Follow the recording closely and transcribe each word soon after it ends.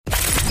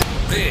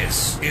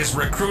This is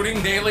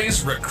Recruiting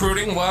Daily's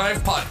Recruiting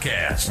Live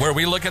podcast, where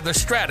we look at the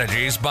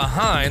strategies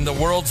behind the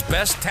world's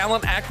best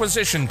talent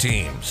acquisition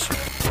teams.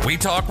 We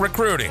talk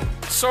recruiting,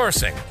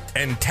 sourcing,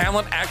 and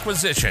talent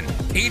acquisition.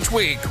 Each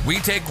week, we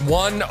take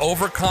one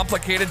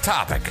overcomplicated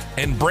topic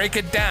and break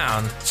it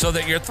down so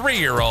that your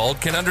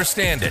 3-year-old can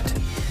understand it.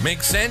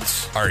 Make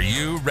sense? Are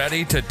you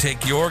ready to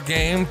take your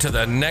game to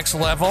the next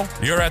level?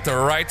 You're at the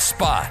right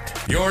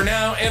spot. You're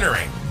now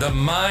entering the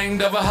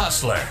mind of a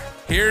hustler.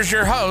 Here's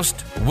your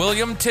host,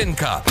 William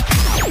Tincup.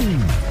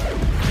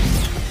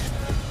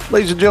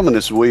 Ladies and gentlemen,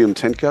 this is William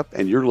Tincup,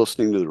 and you're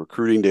listening to the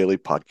Recruiting Daily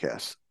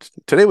podcast.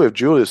 Today we have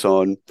Julius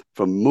on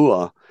from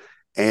MUA,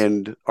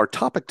 and our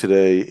topic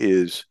today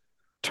is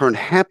turn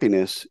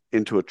happiness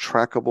into a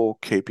trackable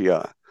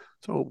KPI.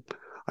 So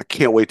I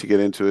can't wait to get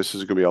into this.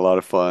 This is going to be a lot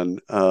of fun.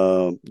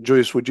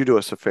 Julius, would you do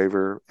us a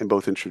favor and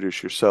both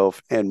introduce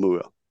yourself and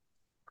MUA?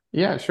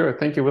 Yeah, sure.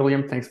 Thank you,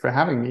 William. Thanks for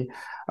having me.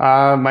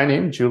 My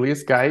name is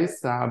Julius Geis,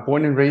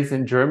 born and raised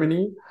in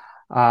Germany.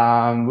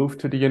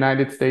 Moved to the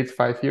United States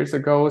 5 years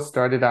ago,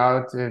 started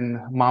out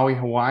in Maui,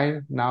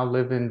 Hawaii, now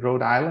live in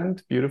Rhode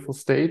Island, beautiful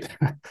state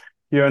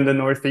here in the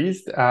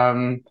Northeast.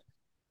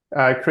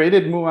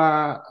 Created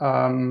MUA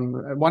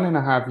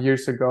 1.5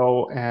 years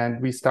ago, and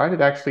we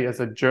started actually as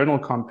a journal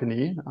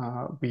company.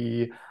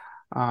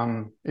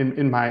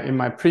 In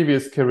my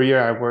previous career,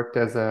 I worked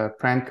as a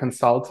brand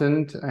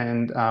consultant,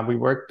 and we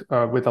worked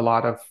with a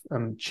lot of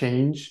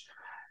change.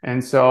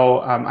 And so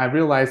I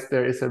realized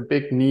there is a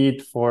big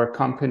need for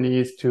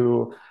companies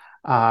to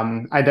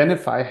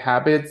identify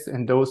habits,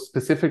 and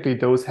specifically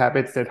those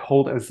habits that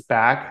hold us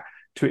back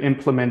to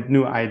implement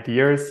new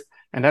ideas.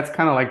 And that's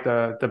kind of like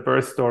the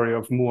birth story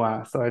of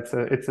MUA. So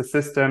it's a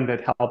system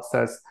that helps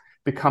us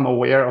become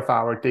aware of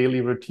our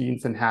daily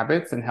routines and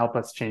habits and help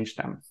us change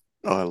them.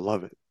 Oh, I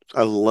love it.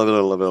 I love it.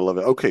 I love it. I love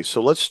it. Okay,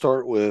 so let's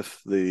start with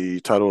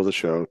the title of the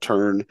show,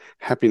 Turn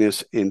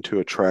Happiness into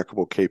a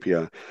Trackable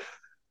KPI.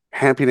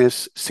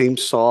 Happiness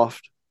seems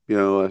soft. You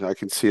know, I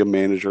can see a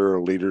manager or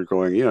a leader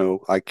going, you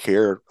know, I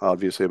care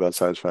obviously about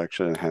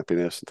satisfaction and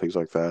happiness and things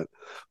like that.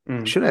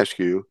 I should ask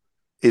you,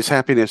 is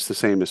happiness the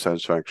same as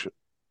satisfaction?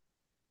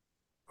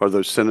 Are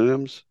those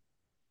synonyms?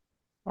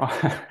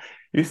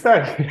 You're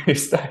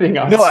starting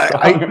out.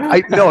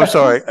 No, I'm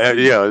sorry.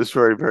 Yeah, it's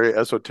very, very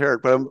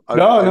esoteric. But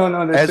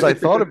No. As I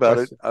thought about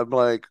it, I'm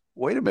like,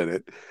 wait a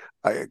minute,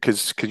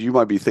 because you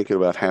might be thinking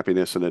about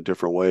happiness in a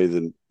different way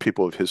than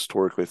people have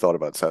historically thought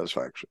about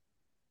satisfaction.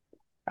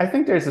 I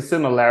think there's a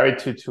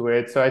similarity to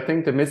it. So I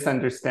think the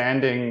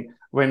misunderstanding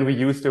when we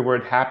use the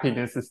word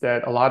happiness is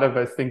that a lot of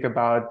us think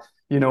about,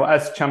 you know,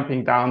 us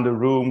jumping down the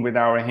room with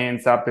our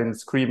hands up and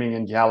screaming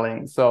and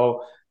yelling.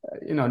 So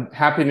you know,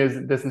 happiness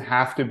doesn't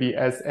have to be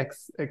as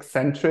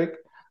eccentric.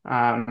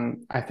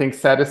 I think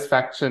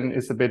satisfaction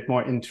is a bit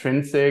more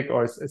intrinsic,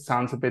 or it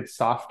sounds a bit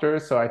softer.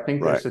 So I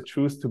think there's a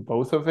truth to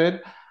both of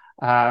it.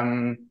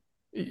 And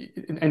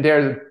there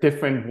are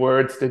different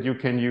words that you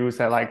can use.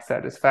 I like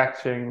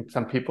satisfaction.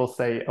 Some people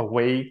say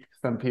awake.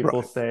 Some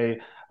people say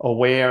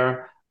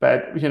aware.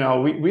 But, you know,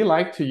 we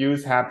like to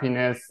use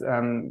happiness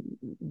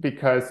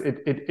because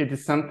it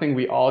is something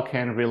we all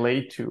can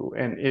relate to.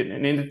 And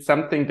it's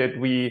something that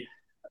we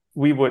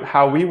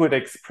would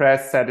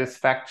express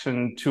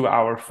satisfaction to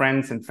our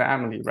friends and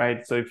family,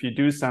 right? So if you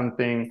do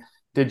something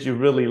that you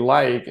really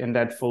like and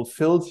that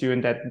fulfills you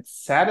and that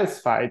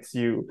satisfies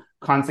you,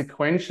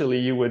 consequentially,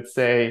 you would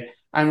say,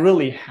 I'm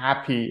really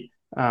happy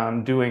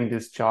doing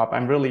this job.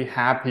 I'm really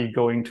happy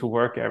going to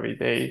work every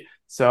day.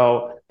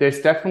 So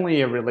there's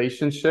definitely a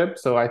relationship.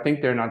 So I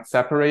think they're not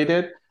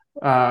separated.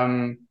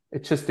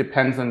 It just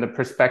depends on the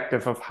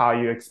perspective of how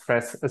you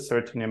express a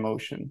certain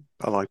emotion.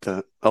 I like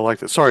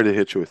that. Sorry to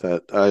hit you with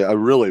that. I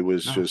really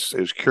was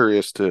just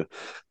curious to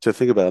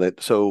think about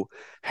it. So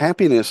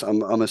happiness,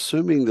 I'm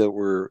assuming that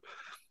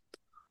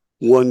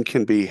one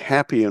can be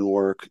happy in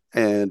work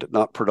and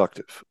not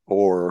productive,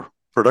 or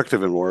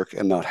productive in work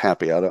and not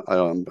happy.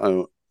 I'm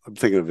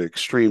thinking of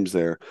extremes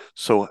there.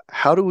 So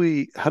how do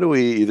we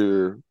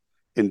either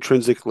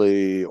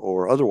intrinsically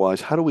or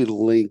otherwise, how do we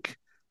link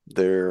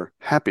their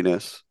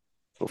happiness?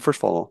 Well, first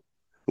of all,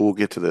 we'll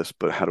get to this,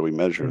 but how do we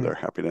measure their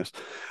happiness?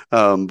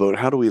 But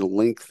how do we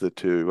link the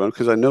two?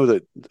 Because I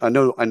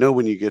know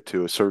when you get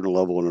to a certain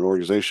level in an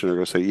organization, they're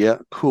going to say, "Yeah,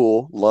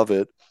 cool, love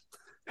it."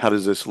 How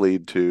does this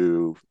lead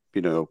to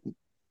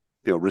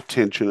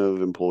retention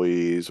of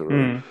employees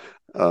or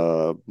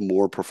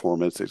more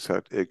performance, et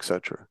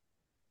cetera?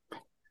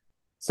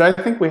 So I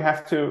think we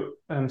have to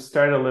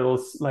start a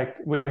little,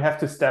 we have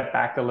to step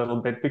back a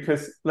little bit,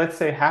 because let's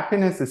say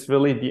happiness is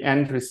really the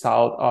end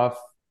result of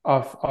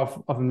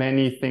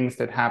many things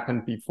that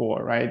happened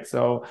before, right?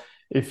 So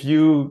if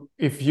you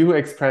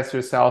express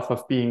yourself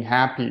of being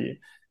happy,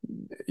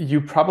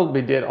 you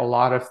probably did a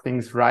lot of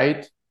things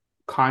right,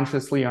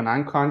 consciously and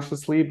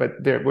unconsciously,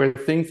 but there were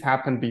things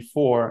happened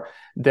before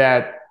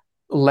that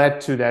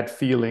led to that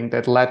feeling,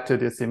 that led to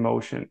this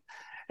emotion.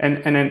 And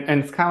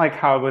it's kind of like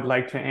how I would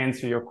like to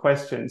answer your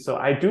question. So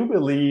I do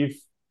believe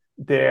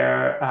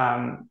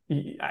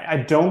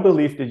I don't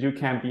believe that you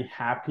can be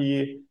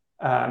happy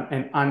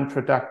and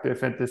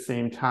unproductive at the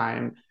same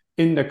time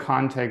in the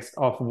context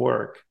of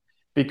work,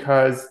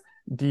 because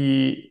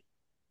I'm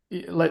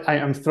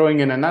throwing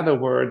in another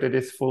word that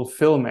is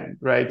fulfillment,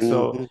 right? Mm-hmm.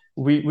 So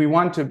we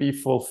want to be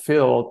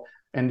fulfilled,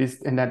 and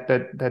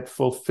that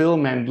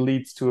fulfillment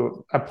leads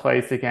to a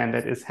place again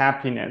that is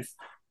happiness.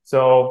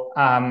 So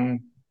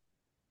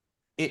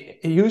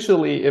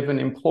usually, if an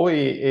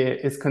employee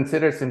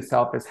considers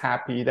himself as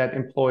happy, that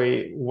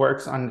employee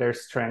works on their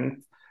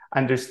strength,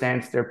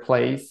 understands their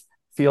place,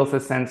 feels a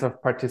sense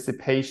of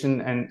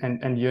participation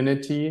and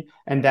unity,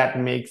 and that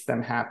makes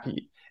them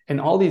happy. And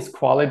all these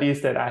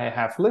qualities that I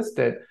have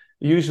listed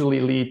usually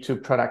lead to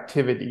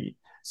productivity.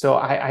 So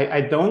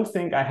I don't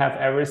think I have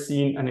ever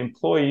seen an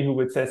employee who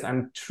would say,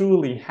 I'm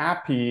truly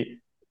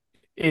happy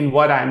in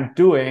what I'm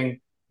doing,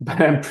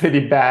 but I'm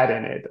pretty bad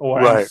in it, or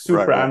I'm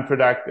super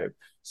unproductive.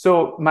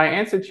 So my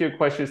answer to your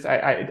question is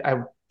I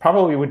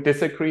probably would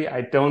disagree.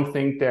 I don't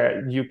think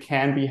that you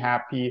can be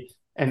happy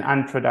and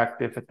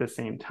unproductive at the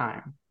same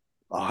time.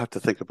 I'll have to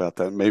think about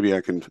that. Maybe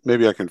I can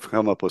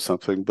come up with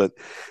something. But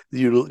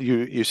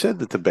you said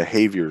that the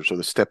behaviors are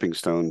the stepping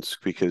stones,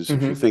 because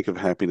if you think of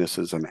happiness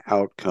as an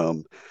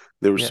outcome,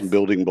 there were some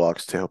building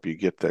blocks to help you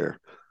get there.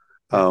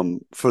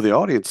 For the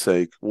audience's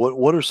sake,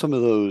 what are some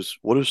of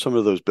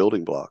those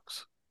building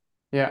blocks?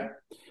 Yeah.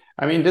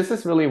 I mean, this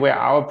is really where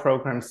our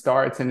program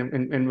starts,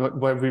 and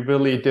where we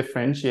really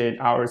differentiate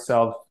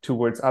ourselves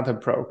towards other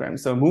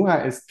programs. So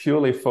MUHA is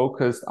purely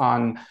focused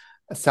on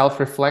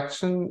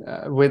self-reflection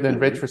with a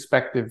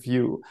retrospective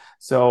view.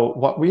 So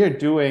what we are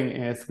doing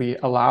is we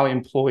allow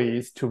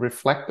employees to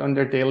reflect on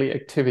their daily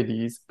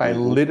activities by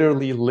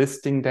literally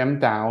listing them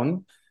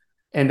down,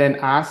 and then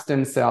ask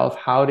themselves,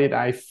 how did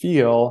I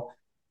feel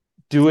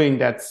doing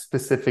that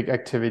specific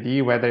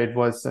activity, whether it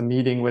was a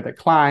meeting with a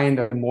client,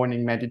 a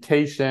morning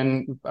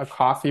meditation, a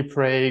coffee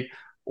break,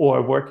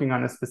 or working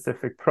on a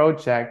specific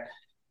project,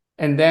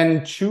 and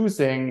then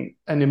choosing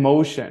an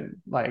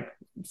emotion, like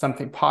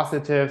something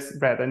positive,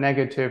 rather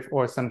negative,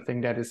 or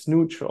something that is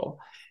neutral.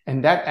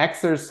 And that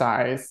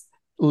exercise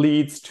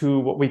leads to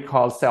what we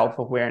call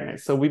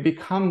self-awareness. So we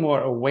become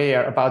more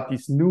aware about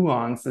these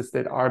nuances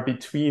that are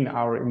between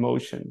our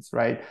emotions,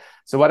 right?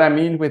 So what I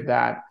mean with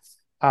that,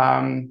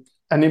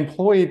 an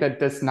employee that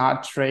does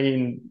not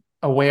train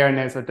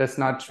awareness or does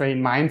not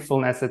train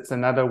mindfulness, it's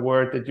another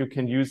word that you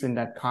can use in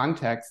that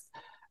context,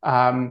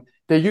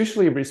 they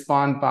usually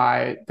respond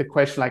by the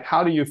question like,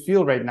 how do you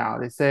feel right now?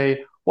 They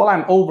say, well,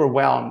 I'm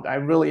overwhelmed. I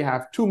really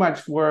have too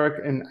much work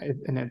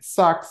and it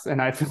sucks,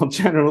 and I feel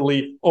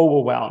generally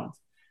overwhelmed.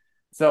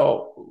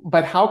 So,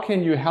 but how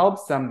can you help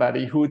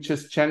somebody who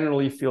just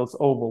generally feels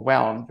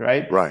overwhelmed,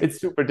 right? It's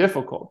super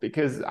difficult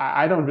because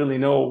I don't really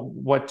know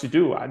what to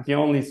do. The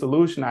only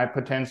solution I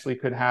potentially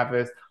could have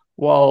is,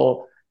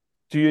 well,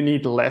 do you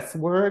need less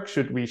work?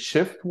 Should we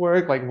shift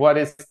work? Like, what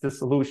is the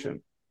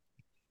solution?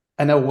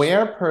 An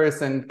aware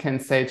person can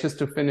say, just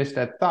to finish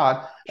that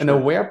thought, an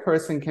aware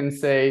person can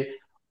say,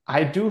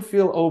 I do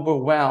feel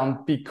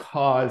overwhelmed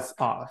because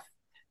of,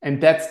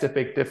 and that's the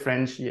big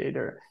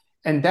differentiator.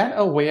 And that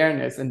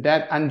awareness and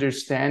that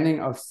understanding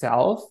of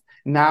self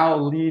now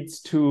leads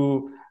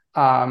to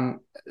a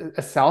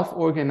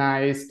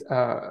self-organized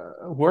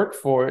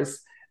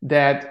workforce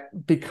that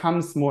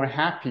becomes more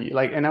happy.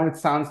 Like, and now it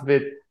sounds a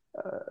bit,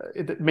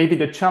 maybe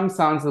the jump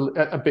sounds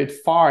a bit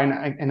far.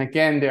 And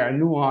again, there are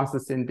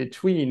nuances in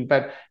between.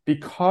 But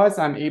because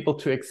I'm able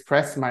to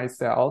express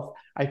myself,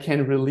 I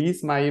can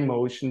release my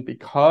emotion.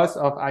 Because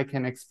of I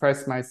can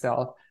express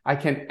myself, I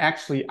can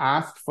actually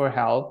ask for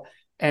help.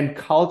 And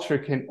culture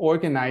can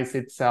organize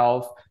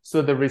itself.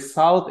 So the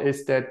result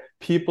is that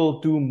people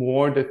do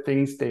more the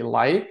things they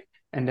like,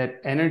 and that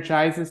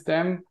energizes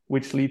them,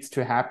 which leads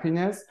to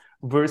happiness,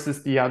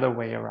 versus the other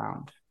way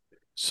around.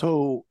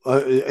 So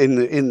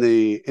in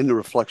the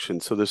reflection,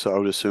 so this I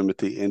would assume at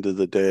the end of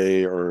the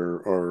day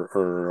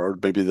or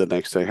maybe the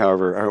next day,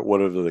 however,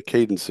 whatever the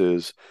cadence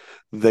is,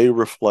 they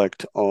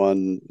reflect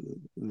on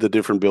the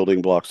different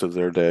building blocks of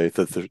their day,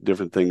 the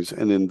different things,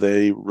 and then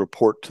they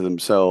report to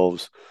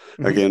themselves.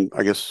 Again,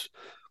 I guess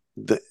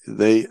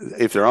they,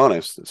 if they're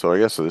honest, so I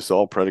guess this is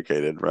all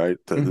predicated, right?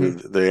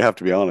 They have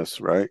to be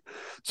honest, right?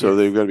 So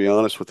they've got to be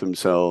honest with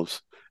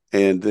themselves,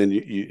 and then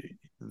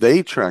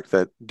they track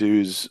that.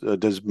 Does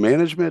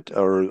management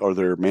or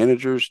their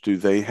managers, do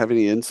they have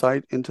any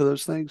insight into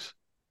those things?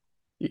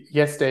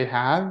 Yes, they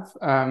have.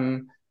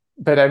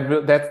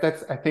 But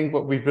that's I think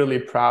what we're really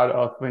proud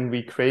of when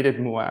we created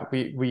MUHA.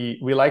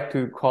 We like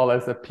to call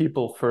us a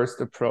people first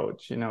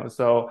approach.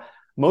 So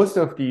most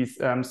of these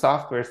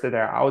softwares that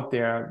are out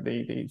there,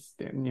 they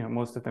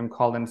most of them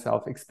call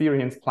themselves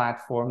experience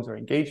platforms or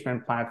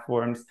engagement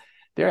platforms.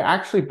 They're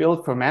actually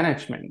built for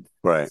management.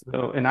 Right.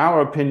 So in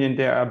our opinion,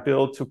 they are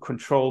built to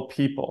control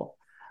people.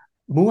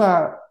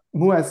 MUHA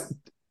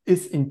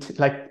is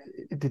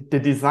the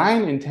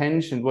design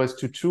intention was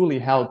to truly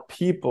help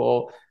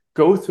people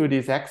go through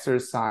this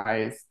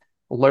exercise,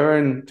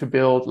 learn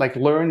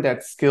that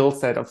skill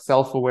set of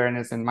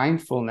self-awareness and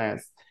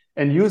mindfulness,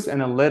 and use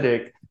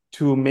analytic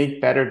to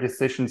make better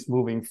decisions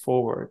moving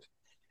forward.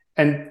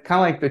 And kind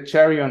of like the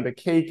cherry on the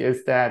cake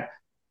is that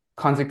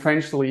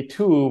consequentially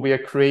too, we are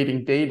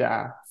creating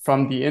data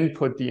from the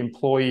input the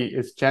employee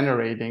is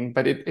generating.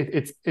 But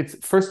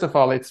it's first of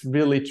all, it's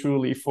really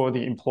truly for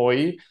the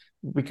employee,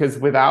 because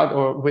without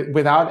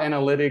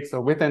analytics,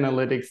 or with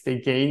analytics, they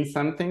gain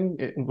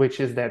something, which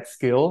is that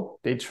skill.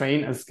 They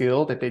train a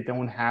skill that they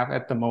don't have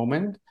at the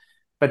moment.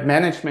 But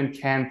management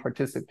can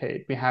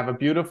participate. We have a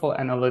beautiful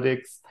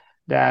analytics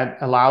that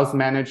allows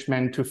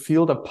management to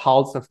feel the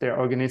pulse of their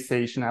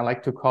organization. I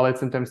like to call it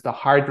sometimes the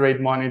heart rate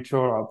monitor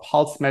or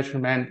pulse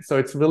measurement. So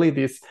it's really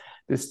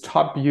this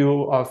top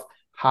view of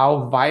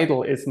how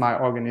vital is my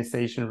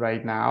organization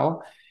right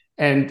now,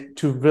 and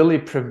to really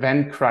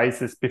prevent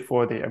crisis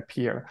before they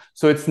appear.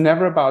 So it's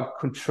never about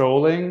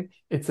controlling.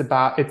 It's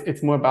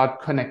more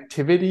about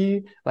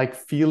connectivity, like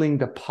feeling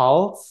the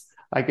pulse.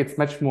 Like it's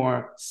much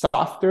more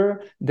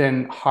softer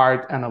than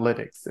hard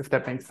analytics, if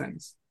that makes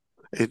sense.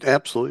 It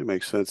absolutely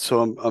makes sense.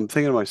 So I'm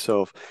thinking to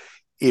myself,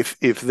 if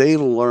they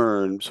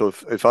learn, so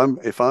if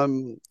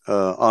I'm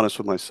honest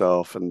with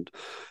myself, and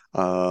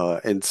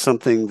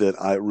something that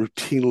I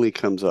routinely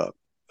comes up,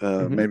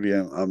 maybe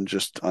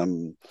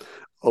I'm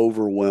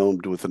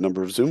overwhelmed with the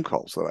number of Zoom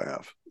calls that I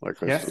have.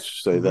 Like let's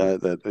just say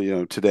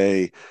that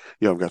today,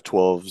 I've got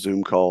 12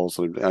 Zoom calls,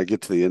 and I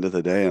get to the end of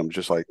the day, I'm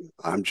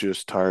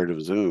just tired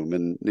of Zoom,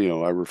 and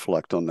I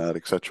reflect on that,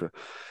 etc.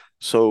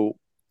 So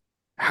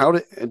now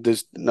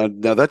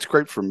that's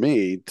great for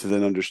me to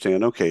then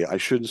understand, okay, I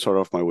shouldn't start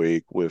off my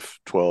week with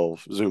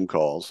 12 Zoom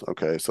calls.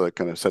 Okay. So that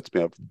kind of sets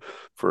me up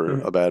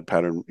for a bad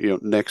pattern.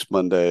 Next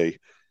Monday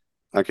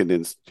I can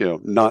then,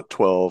 not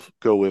 12,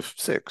 go with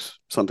 6,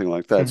 something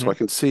like that. So I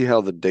can see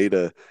how the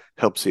data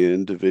helps the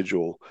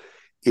individual.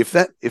 If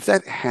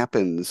that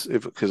happens,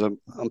 because I'm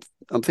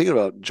thinking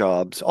about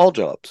jobs, all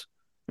jobs,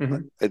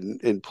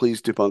 and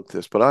please debunk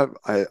this, but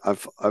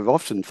I've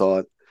often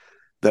thought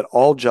that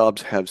all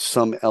jobs have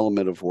some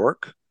element of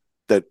work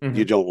that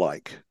you don't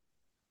like,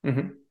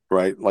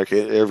 right? Like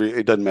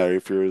it doesn't matter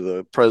if you're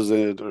the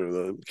president or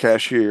the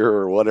cashier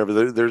or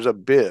whatever. There's a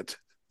bit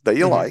that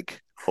you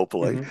like,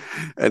 hopefully,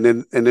 and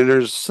then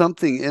there's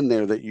something in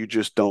there that you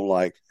just don't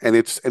like, and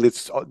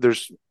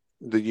there's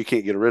that you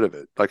can't get rid of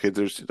it. Like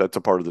that's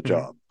a part of the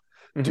job.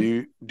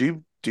 Do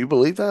you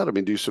believe that? I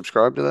mean, do you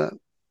subscribe to that?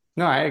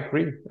 No, I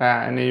agree,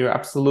 and you're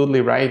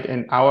absolutely right.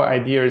 And our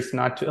idea is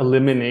not to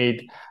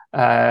eliminate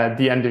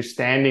the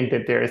understanding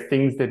that there are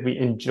things that we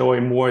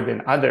enjoy more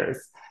than others.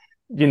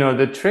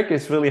 The trick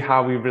is really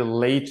how we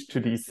relate to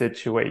these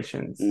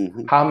situations.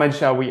 How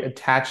much are we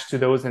attached to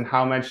those, and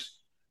how much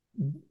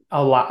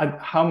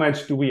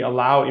do we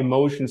allow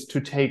emotions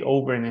to take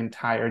over an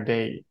entire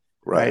day?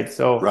 Right.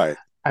 So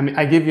I mean,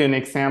 I give you an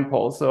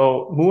example.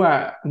 So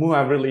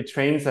Mua really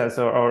trains us,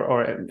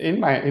 or in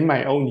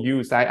my own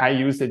use, I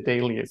use it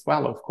daily as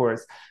well, of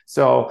course.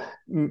 So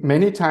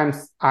many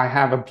times I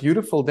have a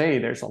beautiful day.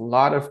 There's a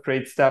lot of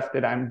great stuff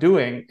that I'm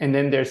doing, and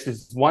then there's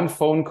this one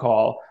phone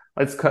call.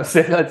 Let's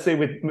say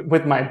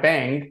with my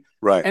bank,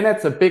 right? And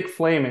that's a big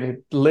flame, and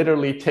it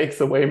literally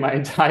takes away my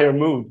entire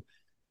mood.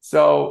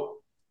 So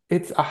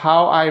it's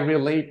how I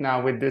relate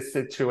now with this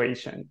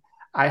situation.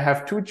 I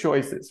have two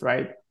choices,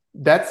 right?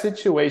 That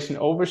situation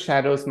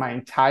overshadows my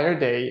entire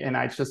day, and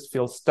I just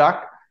feel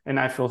stuck and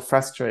I feel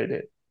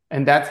frustrated.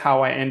 And that's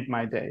how I end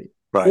my day.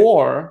 Right.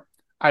 Or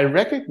I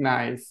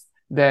recognize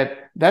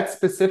that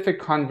specific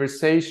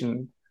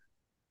conversation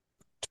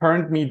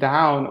turned me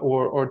down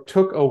or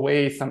took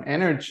away some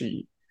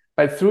energy.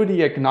 But through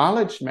the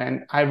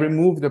acknowledgement, I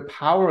remove the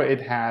power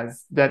it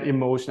has, that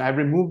emotion. I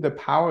remove the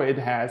power it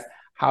has,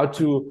 how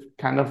to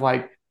kind of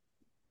like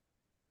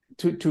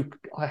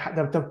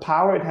the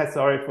power it has,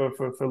 sorry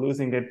for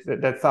losing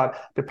that thought,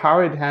 the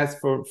power it has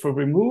for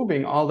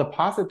removing all the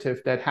positive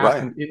that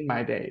happened in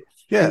my day.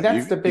 Yeah, and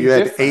that's the big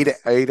difference. You had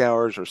 8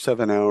 hours or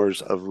 7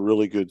 hours of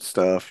really good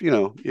stuff.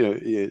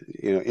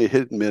 It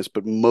hit and miss,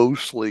 but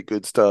mostly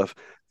good stuff.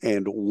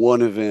 And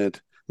one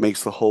event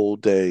makes the whole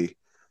day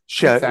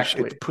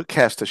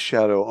cast a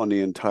shadow on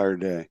the entire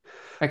day.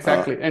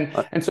 Exactly, and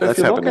so if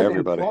you look at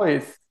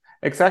employees,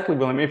 exactly,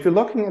 William. If you're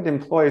looking at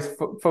employees,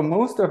 for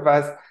most of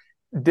us,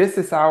 this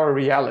is our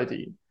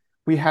reality.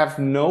 We have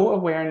no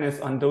awareness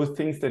on those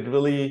things that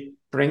really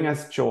bring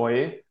us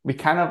joy. We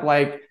kind of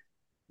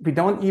we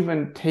don't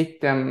even take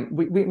them.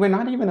 We're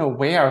not even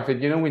aware of it.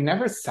 We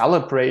never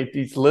celebrate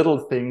these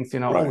little things,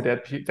 right. Oh,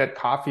 that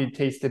coffee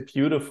tasted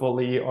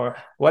beautifully, or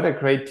what a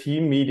great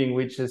team meeting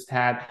we just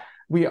had.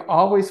 We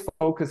always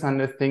focus on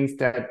the things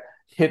that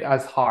hit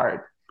us hard.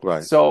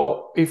 Right.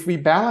 So if we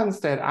balance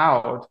that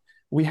out,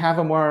 we have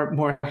a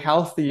more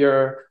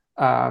healthier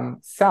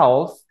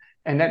self.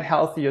 And that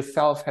healthier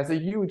self has a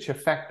huge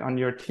effect on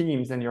your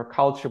teams and your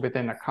culture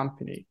within a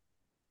company.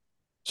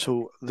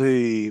 So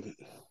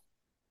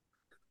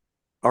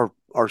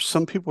are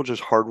some people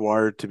just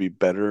hardwired to be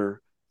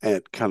better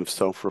at kind of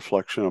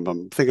self-reflection?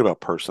 I'm thinking about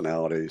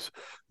personalities,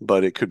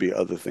 but it could be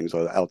other things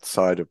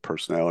outside of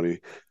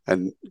personality.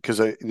 And because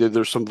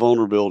there's some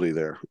vulnerability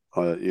there,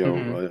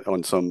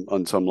 on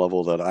some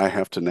level, that I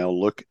have to now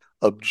look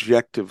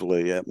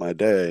objectively at my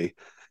day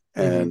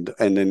and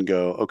then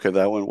go, okay,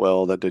 that went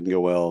well, that didn't go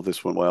well,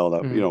 this went well,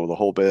 that the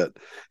whole bit,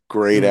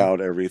 grade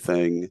out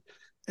everything.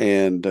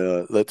 And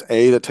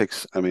that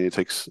takes, I mean, it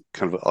takes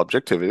kind of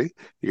objectivity.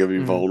 You got to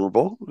be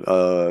vulnerable,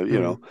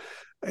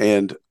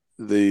 and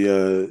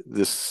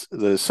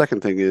the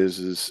second thing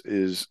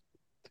is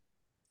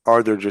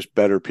are there just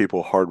better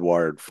people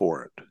hardwired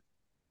for it?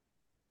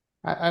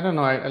 I don't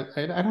know. I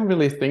don't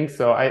really think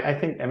so. I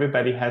think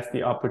everybody has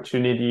the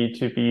opportunity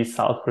to be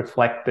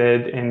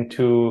self-reflected and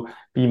to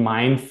be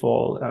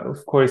mindful.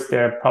 Of course,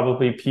 there are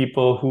probably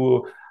people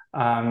who,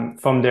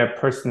 from their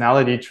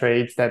personality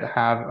traits, that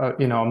have,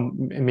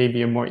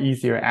 maybe a more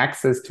easier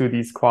access to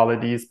these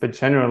qualities. But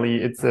generally,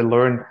 it's a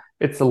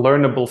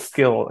learnable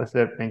skill, if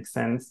that makes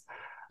sense.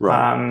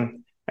 Right.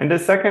 And the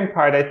second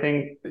part, I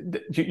think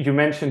you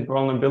mentioned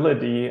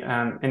vulnerability,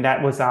 and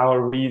that was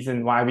our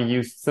reason why we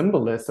used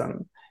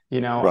symbolism.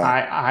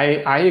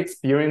 Right. I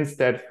experienced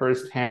that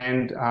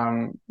firsthand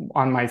on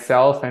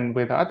myself and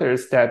with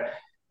others that,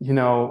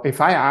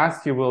 if I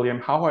ask you, William,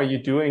 how are you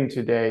doing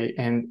today?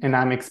 And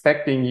I'm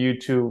expecting you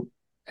to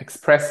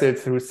express it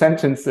through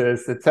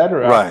sentences,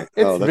 etc. Right.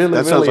 It's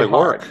that sounds like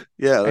hard. work.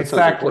 Yeah, that exactly.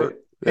 sounds like work.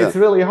 Yeah. It's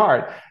really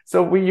hard.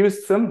 So we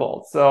use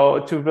symbols.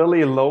 So to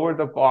really lower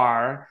the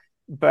bar,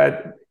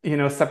 but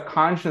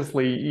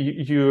subconsciously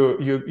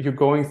you're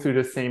going through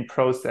the same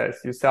process.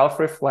 You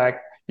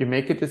self-reflect. You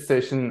make a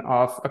decision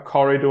of a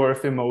corridor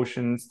of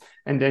emotions,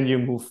 and then you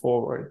move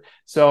forward.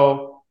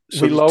 So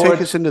take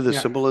us into the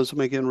symbolism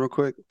again real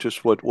quick.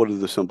 Just what are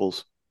the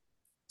symbols?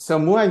 So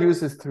Mua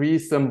uses 3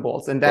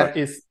 symbols, and that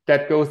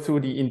goes through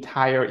the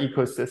entire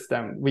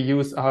ecosystem. We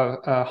use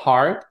a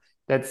heart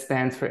that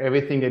stands for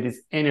everything that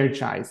is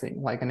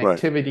energizing, like an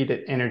activity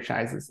that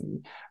energizes me.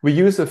 We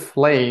use a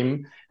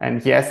flame,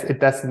 and yes, it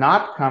does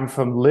not come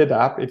from lit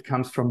up, it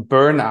comes from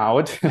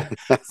burnout.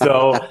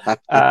 So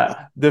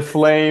the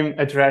flame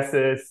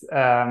addresses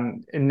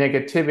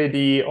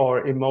negativity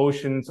or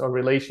emotions or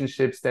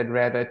relationships that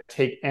rather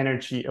take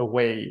energy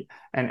away.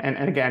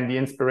 And again, the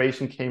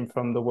inspiration came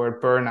from the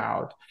word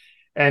burnout.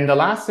 And the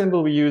last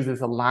symbol we use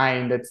is a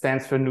line that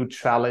stands for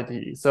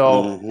neutrality.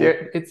 So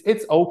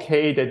it's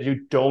okay that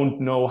you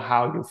don't know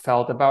how you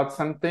felt about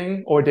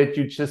something, or that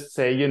you just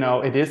say,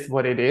 it is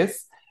what it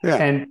is. Yeah.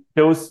 And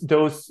those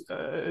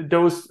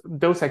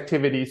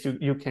activities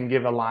you can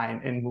give a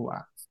line in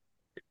Mua.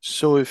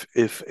 So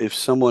if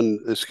someone,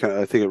 I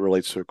think it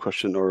relates to a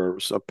question or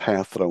a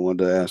path that I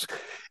wanted to ask.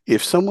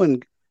 If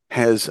someone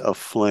has a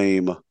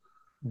flame.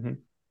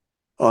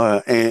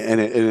 And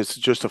it's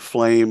just a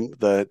flame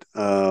that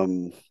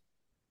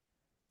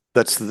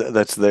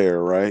that's there,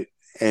 right?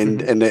 And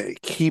they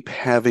keep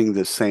having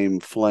the same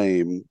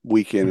flame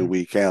week in and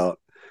week out.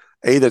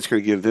 That's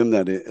going to give them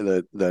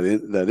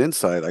that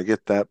insight. I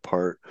get that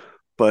part,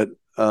 but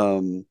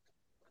they'll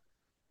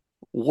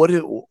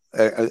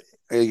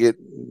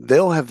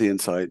have the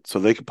insight, so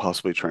they could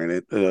possibly train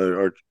it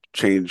or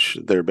change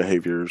their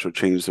behaviors or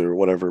change their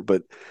whatever.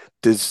 But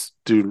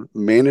do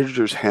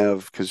managers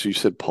have? Because you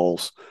said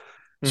pulse.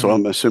 So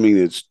I'm assuming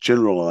it's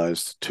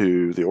generalized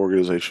to the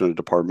organization or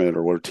department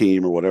or what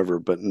team or whatever,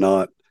 but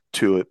not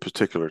to a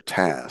particular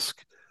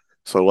task.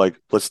 So like,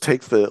 let's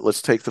take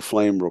the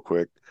flame real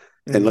quick,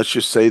 and let's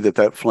just say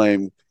that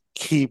flame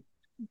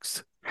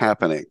keeps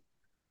happening,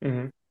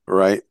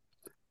 right?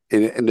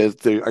 And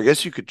I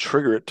guess you could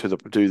trigger it to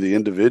the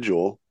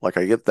individual. Like,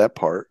 I get that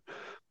part,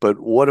 but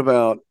what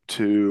about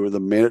to the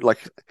man?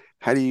 Like,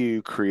 how do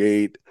you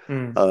create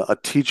a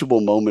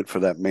teachable moment for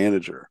that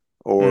manager?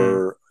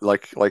 Or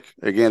like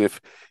again,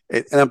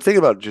 and I'm thinking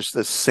about just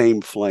the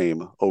same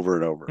flame over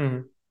and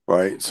over,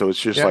 right? So it's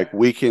just like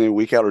week in and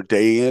week out, or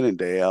day in and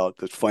day out,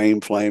 the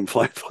flame.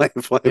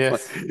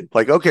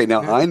 Like, okay,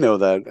 now I know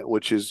that,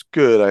 which is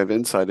good. I have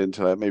insight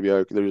into that. Maybe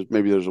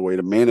there's a way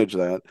to manage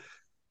that.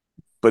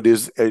 But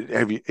is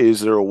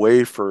there a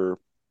way for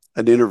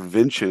an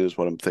intervention? Is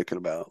what I'm thinking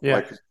about. Yeah.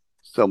 Like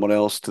someone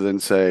else to then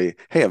say,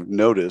 "Hey, I've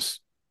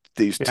noticed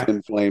these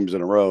 10 flames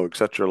in a row,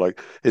 etc."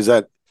 Like, is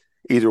that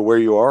either where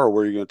you are or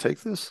where you're going to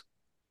take this?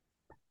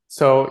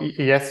 So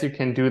yes, you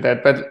can do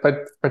that.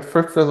 But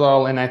first of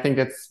all, and I think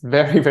it's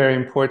very, very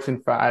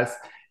important for us,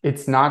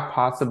 it's not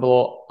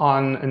possible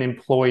on an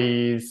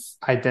employee's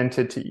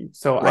identity.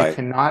 So I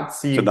cannot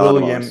see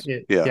William.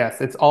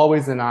 Yes, it's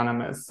always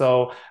anonymous.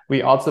 So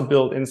we also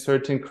build in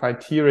certain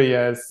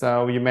criteria.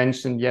 So you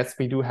mentioned, yes,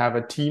 we do have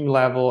a team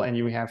level and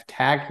you have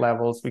tag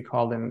levels. We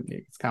call them,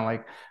 it's kind of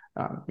like,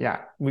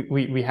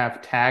 we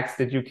have tags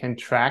that you can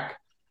track.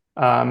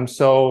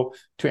 So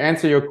to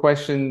answer your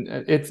question,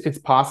 it's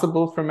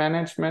possible for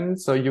management.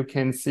 So you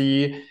can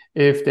see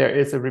if there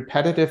is a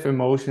repetitive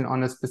emotion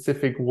on a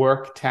specific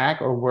work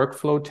tag or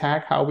workflow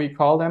tag, how we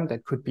call them.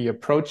 That could be a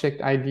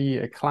project ID,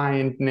 a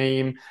client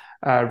name,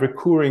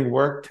 recurring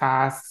work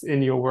tasks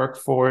in your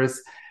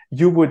workforce.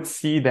 You would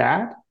see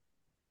that.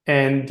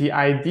 And the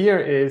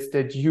idea is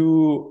that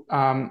you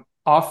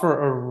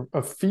offer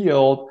a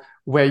field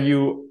where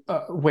you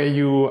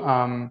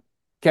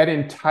get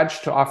in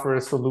touch to offer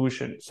a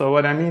solution. So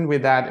what I mean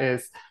with that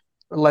is,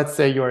 let's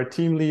say you're a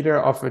team leader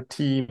of a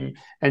team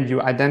and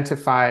you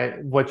identify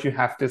what you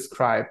have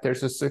described,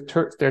 there's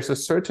a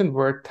certain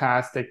work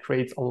task that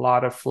creates a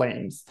lot of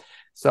flames.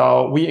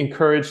 So we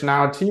encourage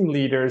now team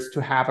leaders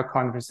to have a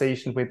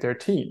conversation with their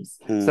teams.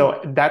 So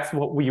that's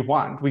what we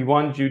want. We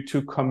want you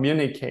to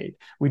communicate.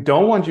 We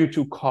don't want you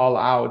to call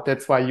out.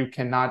 That's why you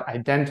cannot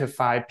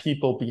identify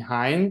people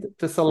behind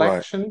the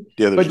selection. Right.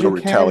 Yeah, there's no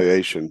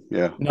retaliation.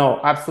 Yeah.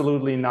 No,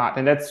 absolutely not.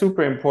 And that's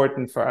super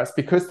important for us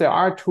because there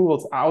are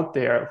tools out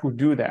there who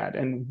do that.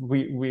 And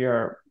we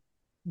are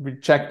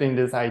rejecting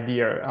this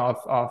idea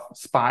of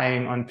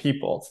spying on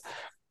people.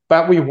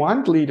 But we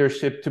want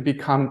leadership to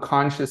become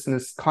conscious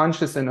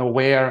and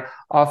aware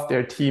of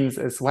their teams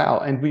as well.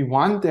 And we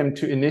want them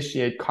to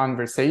initiate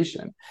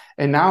conversation.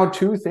 And now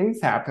two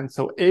things happen.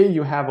 So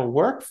you have a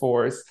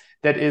workforce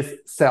that is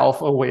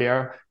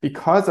self-aware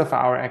because of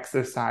our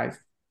exercise.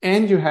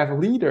 And you have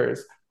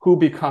leaders who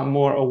become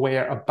more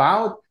aware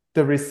about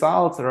the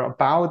results or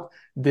about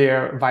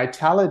their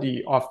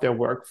vitality of their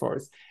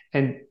workforce.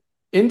 And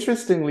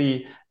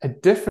interestingly, a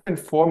different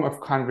form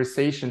of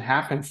conversation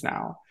happens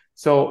now.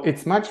 So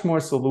it's much more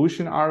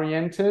solution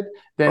oriented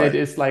than it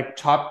is like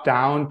top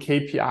down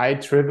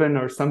KPI driven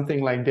or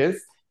something like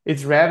this.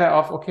 It's rather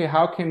of, okay,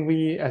 how can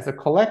we as a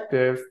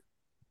collective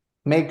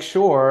make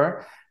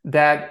sure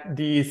that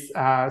these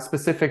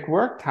specific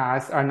work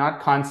tasks are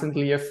not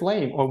constantly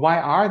aflame, or why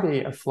are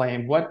they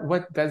aflame?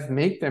 What does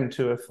make them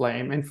to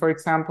aflame? And for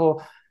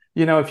example,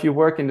 if you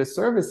work in the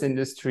service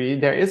industry,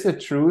 there is a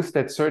truth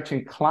that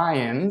certain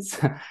clients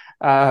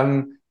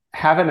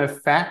have an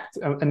effect,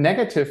 a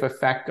negative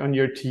effect on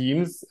your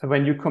teams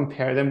when you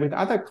compare them with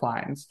other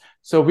clients.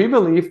 So we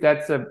believe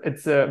it's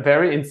a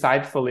very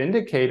insightful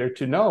indicator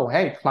to know,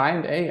 hey,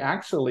 client A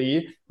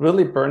actually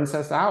really burns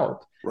us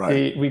out.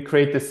 Right. We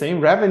create the same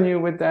revenue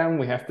with them.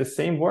 We have the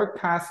same work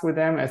tasks with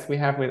them as we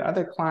have with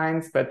other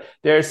clients, but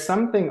there's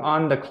something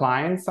on the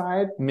client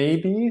side,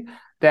 maybe,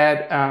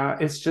 that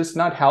is just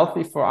not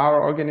healthy for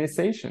our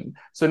organization.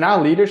 So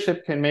now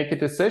leadership can make a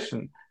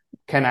decision.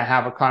 Can I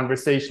have a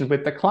conversation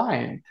with the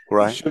client?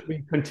 Right. Should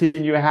we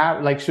continue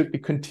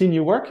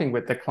working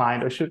with the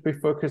client, or should we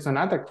focus on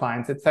other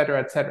clients, et cetera,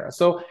 et cetera?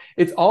 So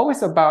it's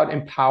always about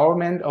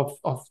empowerment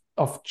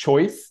of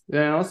choice,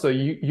 so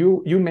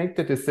you make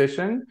the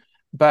decision,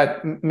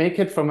 but make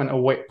it from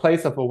a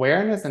place of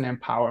awareness and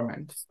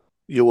empowerment.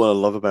 What I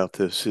love about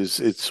this is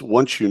it's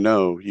once you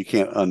know, you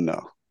can't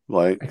unknow.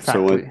 Right.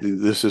 Exactly. So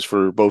this is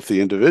for both the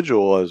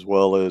individual as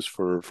well as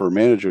for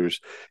managers.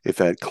 If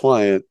that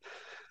client,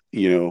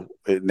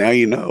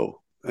 now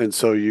and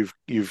so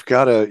you've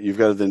got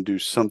to then do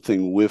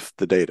something with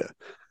the data,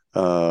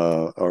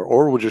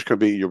 or we're just going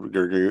to be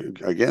you're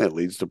again, it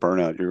leads to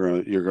burnout.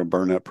 You're going to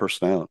burn that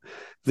person out.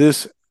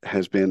 This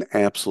has been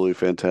absolutely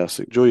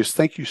fantastic, Julius.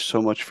 Thank you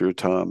so much for your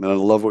time, and I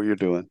love what you're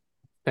doing.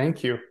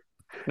 Thank you.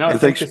 No,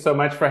 thank you so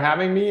much for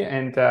having me,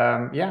 and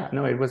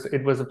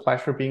it was a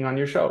pleasure being on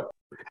your show.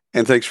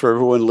 And thanks for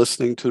everyone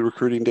listening to the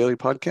Recruiting Daily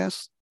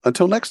podcast.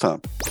 Until next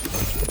time.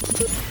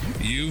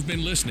 You've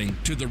been listening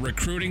to the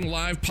Recruiting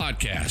Live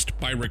podcast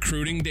by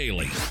Recruiting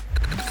Daily.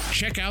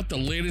 Check out the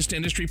latest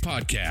industry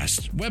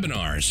podcasts,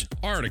 webinars,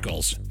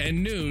 articles,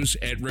 and news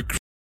at